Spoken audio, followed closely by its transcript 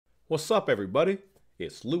What's up, everybody?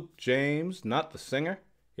 It's Luke James, not the singer.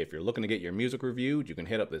 If you're looking to get your music reviewed, you can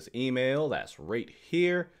hit up this email that's right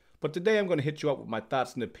here. But today I'm going to hit you up with my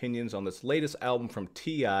thoughts and opinions on this latest album from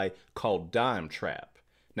T.I. called Dime Trap.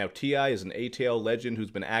 Now, T.I. is an ATL legend who's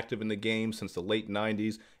been active in the game since the late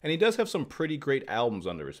 90s, and he does have some pretty great albums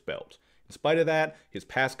under his belt. In spite of that, his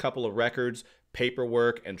past couple of records,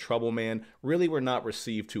 Paperwork and Trouble Man, really were not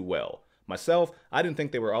received too well. Myself, I didn't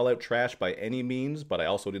think they were all out trash by any means, but I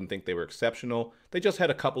also didn't think they were exceptional. They just had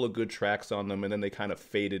a couple of good tracks on them, and then they kind of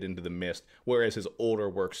faded into the mist, whereas his older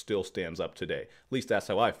work still stands up today. At least that's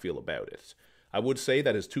how I feel about it. I would say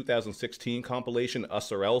that his 2016 compilation,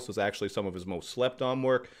 Us or Else, is actually some of his most slept-on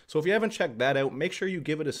work, so if you haven't checked that out, make sure you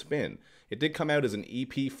give it a spin. It did come out as an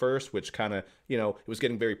EP first, which kind of, it was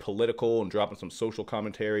getting very political and dropping some social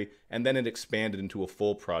commentary, and then it expanded into a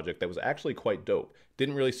full project that was actually quite dope.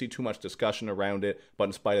 Didn't really see too much discussion around it, but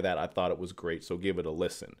in spite of that, I thought it was great, so give it a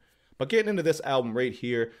listen. But getting into this album right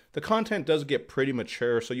here, the content does get pretty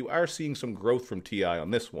mature, so you are seeing some growth from T.I. on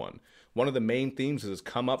this one. One of the main themes is his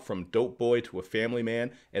come up from dope boy to a family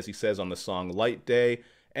man, as he says on the song Light Day,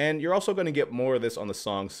 and you're also going to get more of this on the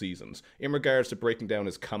song Seasons. In regards to breaking down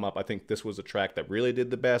his come up, I think this was a track that really did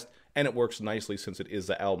the best, and it works nicely since it is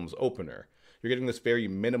the album's opener. You're getting this very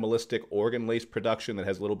minimalistic organ-laced production that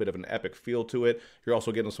has a little bit of an epic feel to it. You're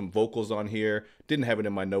also getting some vocals on here. Didn't have it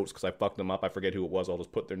in my notes because I fucked them up. I forget who it was. I'll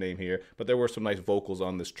just put their name here. But there were some nice vocals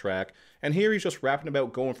on this track. And here he's just rapping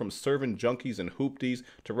about going from serving junkies and hoopties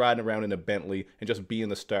to riding around in a Bentley and just being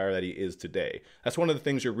the star that he is today. That's one of the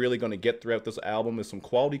things you're really going to get throughout this album is some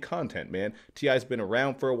quality content, man. T.I.'s been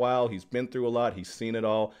around for a while. He's been through a lot. He's seen it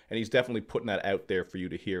all. And he's definitely putting that out there for you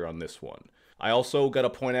to hear on this one. I also got to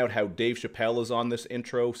point out how Dave Chappelle is on this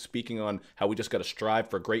intro, speaking on how we just got to strive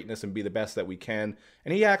for greatness and be the best that we can,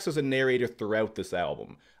 and he acts as a narrator throughout this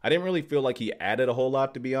album. I didn't really feel like he added a whole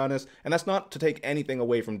lot, to be honest, and that's not to take anything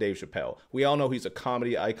away from Dave Chappelle. We all know he's a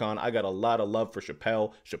comedy icon. I got a lot of love for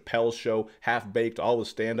Chappelle, Chappelle's Show, Half Baked, all his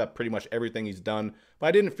stand-up, pretty much everything he's done, but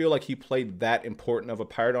I didn't feel like he played that important of a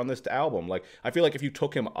part on this album. Like, I feel like if you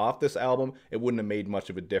took him off this album, it wouldn't have made much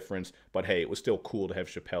of a difference, but hey, it was still cool to have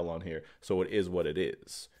Chappelle on here, so it is what it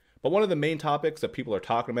is. But one of the main topics that people are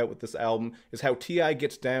talking about with this album is how T.I.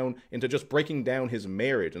 gets down into just breaking down his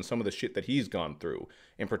marriage and some of the shit that he's gone through.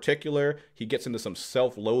 In particular, he gets into some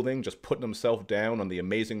self-loathing, just putting himself down on the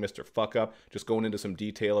amazing Mr. Fuck-Up, just going into some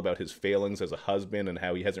detail about his failings as a husband and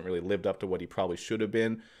how he hasn't really lived up to what he probably should have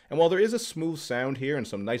been. And while there is a smooth sound here and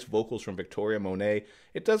some nice vocals from Victoria Monet,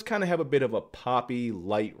 it does kind of have a bit of a poppy,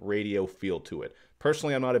 light radio feel to it.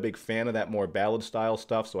 Personally, I'm not a big fan of that more ballad-style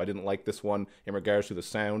stuff, so I didn't like this one in regards to the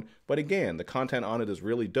sound. But again, the content on it is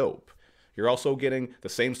really dope. You're also getting the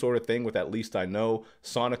same sort of thing with At Least I Know.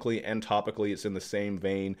 Sonically and topically, it's in the same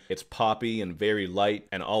vein. It's poppy and very light,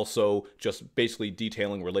 and also just basically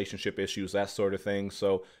detailing relationship issues, that sort of thing.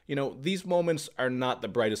 So, these moments are not the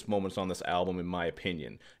brightest moments on this album, in my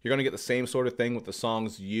opinion. You're going to get the same sort of thing with the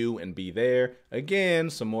songs You and Be There.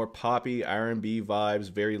 Again, some more poppy R&B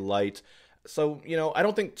vibes, very light. So, I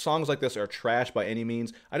don't think songs like this are trash by any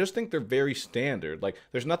means. I just think they're very standard. Like,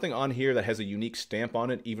 there's nothing on here that has a unique stamp on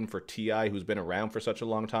it, even for T.I., who's been around for such a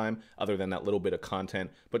long time, other than that little bit of content.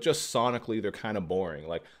 But just sonically, they're kind of boring.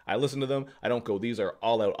 Like, I listen to them, I don't go, these are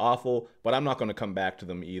all out awful, but I'm not going to come back to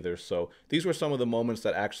them either. So, these were some of the moments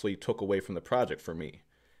that actually took away from the project for me.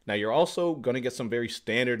 Now, you're also going to get some very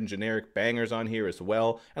standard and generic bangers on here as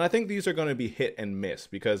well, and I think these are going to be hit and miss,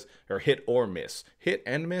 or hit or miss. Hit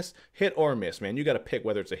and miss? Hit or miss, man. You got to pick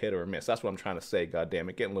whether it's a hit or a miss. That's what I'm trying to say,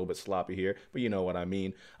 goddammit. Getting a little bit sloppy here, but you know what I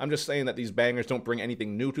mean. I'm just saying that these bangers don't bring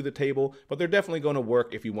anything new to the table, but they're definitely going to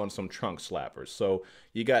work if you want some trunk slappers. So,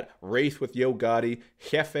 you got Wraith with Yo Gotti,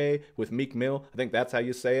 Jefe with Meek Mill. I think that's how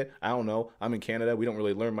you say it. I don't know. I'm in Canada. We don't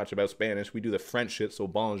really learn much about Spanish. We do the French shit, so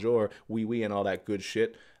bonjour, oui, oui, and all that good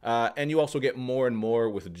shit. And you also get More and More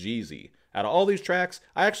with Jeezy. Out of all these tracks,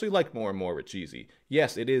 I actually like More and More with Jeezy.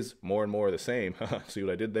 Yes, it is more and more the same. See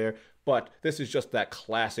what I did there? But this is just that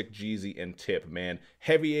classic Jeezy and Tip, man.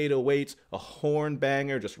 Heavy 808s, a horn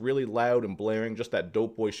banger, just really loud and blaring, just that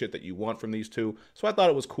dope boy shit that you want from these two. So I thought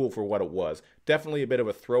it was cool for what it was. Definitely a bit of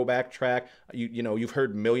a throwback track. You've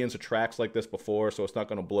heard millions of tracks like this before, so it's not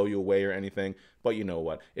going to blow you away or anything. But you know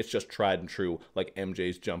what? It's just tried and true, like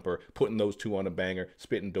MJ's Jumper. Putting those two on a banger,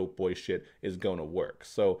 spitting dope boy shit is going to work.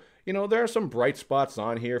 So, there are some bright spots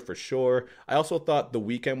on here for sure. I also thought The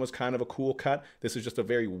Weeknd was kind of a cool cut. This is just a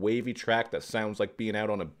very wavy track that sounds like being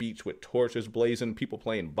out on a beach with torches blazing, people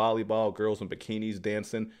playing volleyball, girls in bikinis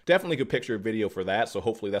dancing. Definitely could picture a video for that, so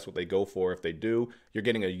hopefully that's what they go for if they do. You're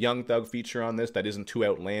getting a Young Thug feature on this that isn't too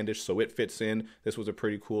outlandish, so it fits in. This was a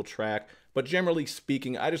pretty cool track. But generally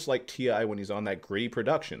speaking, I just like T.I. when he's on that gritty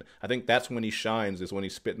production. I think that's when he shines, is when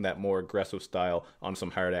he's spitting that more aggressive style on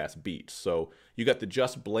some hard-ass beats. So you got the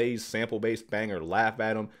Just Blaze sample-based banger, Laugh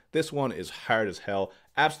at 'Em. This one is hard as hell.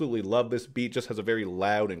 Absolutely love this beat. Just has a very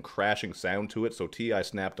loud and crashing sound to it, so T.I.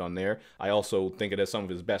 snapped on there. I also think it has some of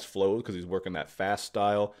his best flows because he's working that fast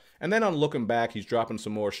style. And then on Looking Back, he's dropping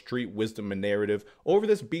some more street wisdom and narrative over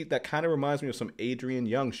this beat that kind of reminds me of some Adrian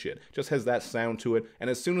Young shit. Just has that sound to it. And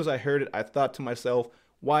as soon as I heard it, I thought to myself,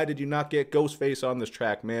 why did you not get Ghostface on this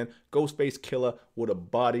track, man? Ghostface Killer would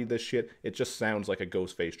have bodied this shit. It just sounds like a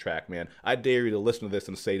Ghostface track, man. I dare you to listen to this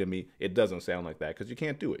and say to me, it doesn't sound like that, because you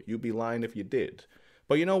can't do it. You'd be lying if you did.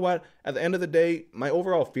 But you know what? At the end of the day, my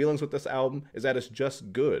overall feelings with this album is that it's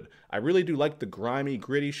just good. I really do like the grimy,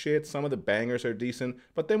 gritty shit. Some of the bangers are decent.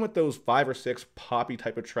 But then with those 5 or 6 poppy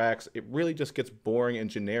type of tracks, it really just gets boring and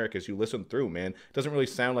generic as you listen through, man. It doesn't really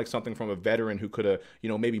sound like something from a veteran who could have,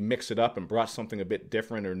 maybe mixed it up and brought something a bit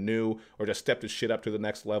different or new, or just stepped his shit up to the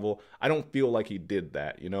next level. I don't feel like he did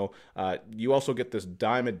that, You also get this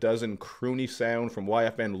dime a dozen croony sound from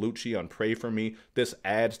YFN Lucci on Pray For Me. This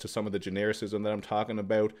adds to some of the genericism that I'm talking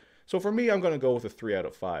about. So for me, I'm going to go with a 3 out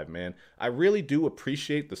of 5, man. I really do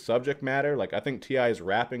appreciate the subject matter. Like, I think T.I.'s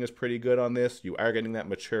rapping is pretty good on this. You are getting that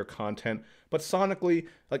mature content. But sonically,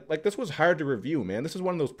 like this was hard to review, man. This is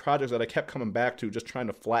one of those projects that I kept coming back to, just trying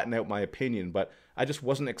to flatten out my opinion, but I just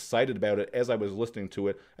wasn't excited about it as I was listening to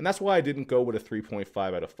it. And that's why I didn't go with a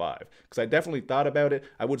 3.5 out of 5. Because I definitely thought about it.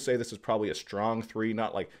 I would say this is probably a strong 3,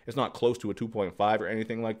 it's not close to a 2.5 or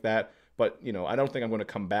anything like that. But, I don't think I'm going to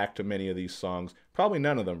come back to many of these songs. Probably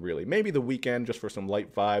none of them, really. Maybe The Weeknd, just for some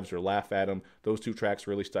light vibes, or Laugh at 'Em. Those 2 tracks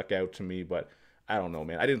really stuck out to me, but I don't know,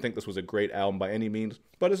 man. I didn't think this was a great album by any means,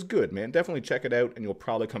 but it's good, man. Definitely check it out, and you'll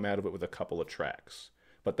probably come out of it with a couple of tracks.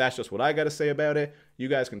 But that's just what I got to say about it. You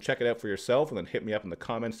guys can check it out for yourself, and then hit me up in the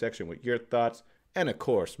comment section with your thoughts. And of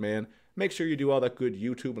course, man, make sure you do all that good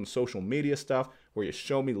YouTube and social media stuff where you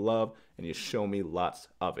show me love, and you show me lots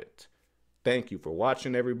of it. Thank you for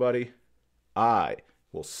watching, everybody. I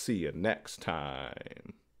will see you next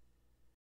time.